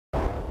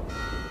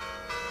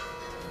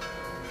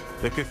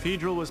The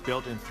cathedral was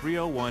built in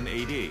 301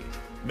 AD,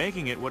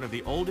 making it one of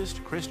the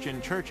oldest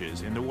Christian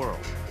churches in the world.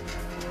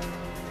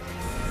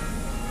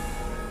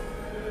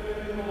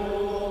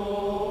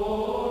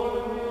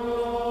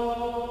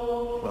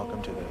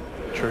 Welcome to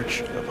the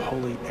Church of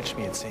Holy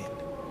Etchmiadzin.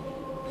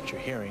 What you're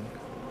hearing,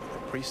 the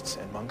priests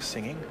and monks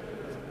singing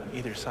on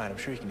either side. I'm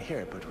sure you can hear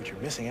it, but what you're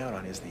missing out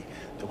on is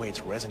the way it's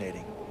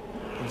resonating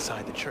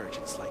inside the church.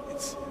 It's like,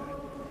 it's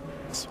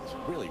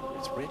really,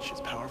 it's rich,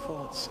 it's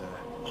powerful, it's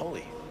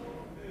holy.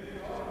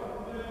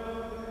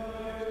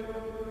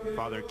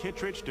 Father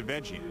Ktrij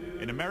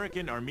Devejian, an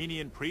American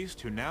Armenian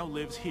priest who now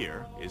lives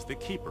here, is the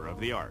keeper of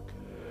the Ark.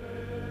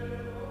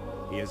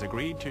 He has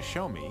agreed to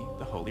show me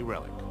the holy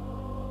relic.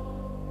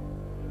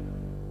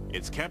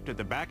 It's kept at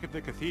the back of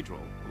the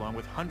cathedral, along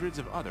with hundreds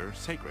of other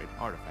sacred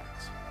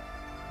artifacts.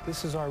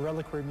 This is our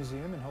reliquary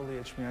museum in Holy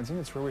Etchmiadzin.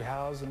 It's where we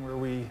house and where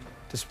we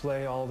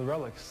display all the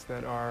relics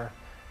that are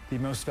the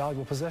most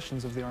valuable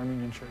possessions of the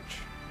Armenian Church.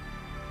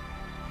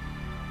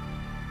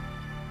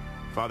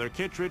 Father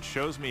Ktrij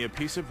shows me a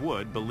piece of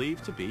wood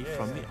believed to be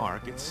from the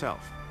Ark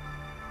itself.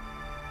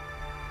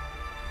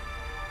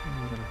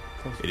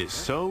 It is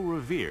so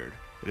revered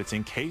that it's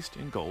encased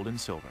in gold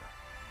and silver.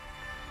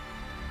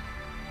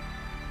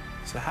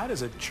 So how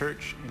does a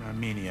church in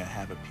Armenia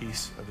have a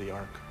piece of the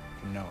Ark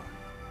from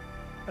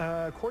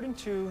Noah? According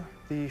to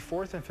the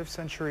 4th and 5th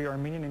century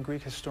Armenian and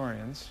Greek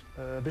historians,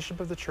 a bishop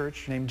of the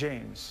church named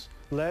James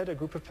led a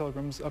group of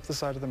pilgrims up the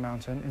side of the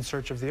mountain in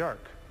search of the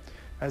Ark.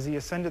 As he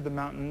ascended the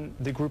mountain,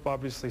 the group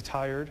obviously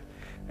tired,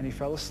 and he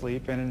fell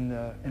asleep, and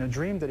in a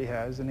dream that he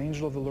has, an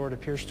angel of the Lord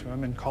appears to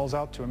him and calls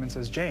out to him and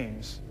says,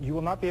 "James, you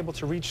will not be able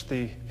to reach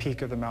the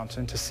peak of the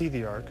mountain to see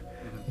the Ark,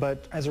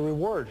 but as a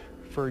reward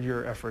for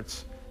your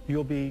efforts,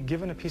 you'll be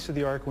given a piece of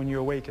the Ark when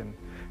you awaken."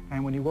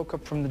 And when he woke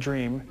up from the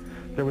dream,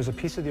 there was a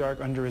piece of the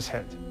Ark under his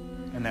head.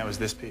 And that was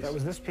this piece? That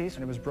was this piece,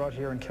 and it was brought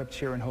here and kept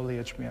here in Holy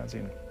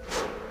Etchmiadzin.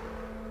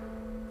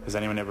 Has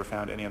anyone ever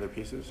found any other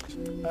pieces?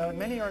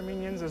 Many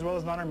Armenians, as well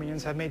as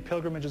non-Armenians, have made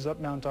pilgrimages up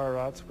Mount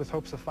Ararat with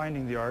hopes of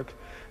finding the Ark.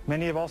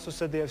 Many have also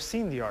said they have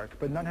seen the Ark,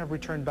 but none have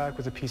returned back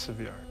with a piece of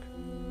the Ark.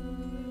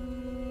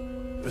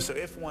 So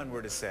if one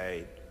were to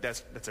say,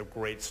 that's a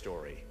great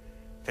story,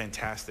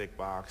 fantastic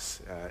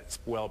box, it's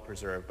well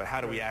preserved, but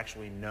how do we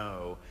actually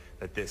know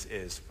that this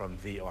is from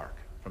the Ark,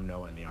 from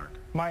Noah and the Ark?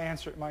 My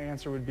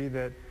answer would be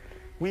that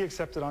we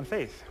accept it on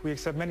faith. We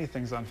accept many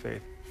things on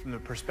faith. From the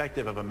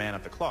perspective of a man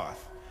of the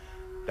cloth,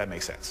 that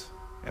makes sense,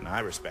 and I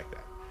respect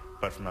that.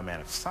 But from a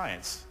man of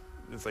science,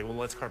 it's like, well,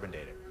 let's carbon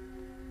date it.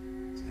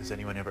 Has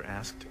anyone ever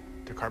asked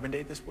to carbon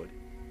date this wood?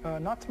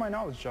 Not to my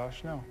knowledge,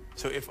 Josh, no.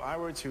 So if I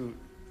were to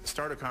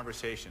start a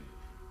conversation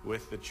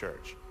with the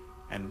church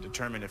and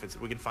determine if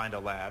we can find a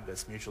lab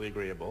that's mutually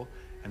agreeable,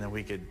 and then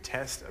we could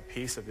test a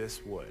piece of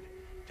this wood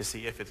to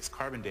see if it's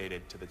carbon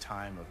dated to the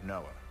time of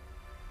Noah.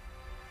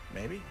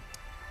 Maybe?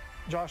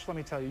 Josh, let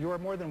me tell you, you are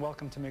more than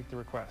welcome to make the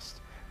request.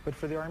 But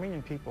for the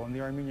Armenian people and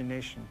the Armenian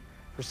nation,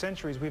 for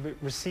centuries we've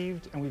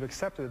received and we've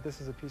accepted that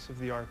this is a piece of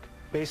the Ark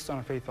based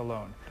on faith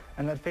alone.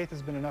 And that faith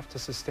has been enough to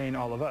sustain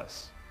all of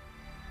us.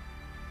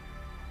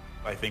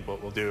 I think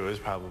what we'll do is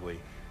probably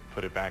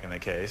put it back in the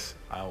case.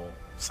 I will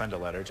send a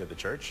letter to the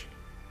church.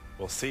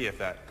 We'll see if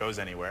that goes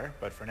anywhere,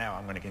 but for now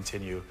I'm going to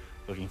continue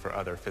looking for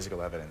other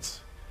physical evidence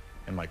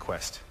in my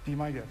quest. Be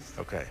my guest.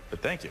 Okay,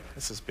 but thank you.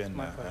 This has been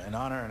an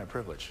honor and a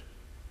privilege.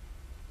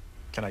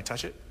 Can I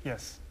touch it?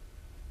 Yes.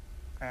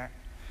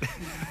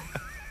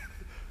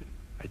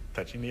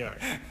 Touching the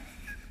Ark.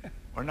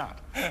 Or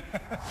not.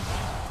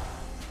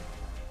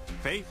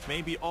 Faith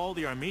may be all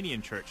the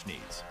Armenian church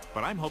needs,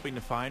 but I'm hoping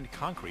to find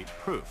concrete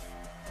proof.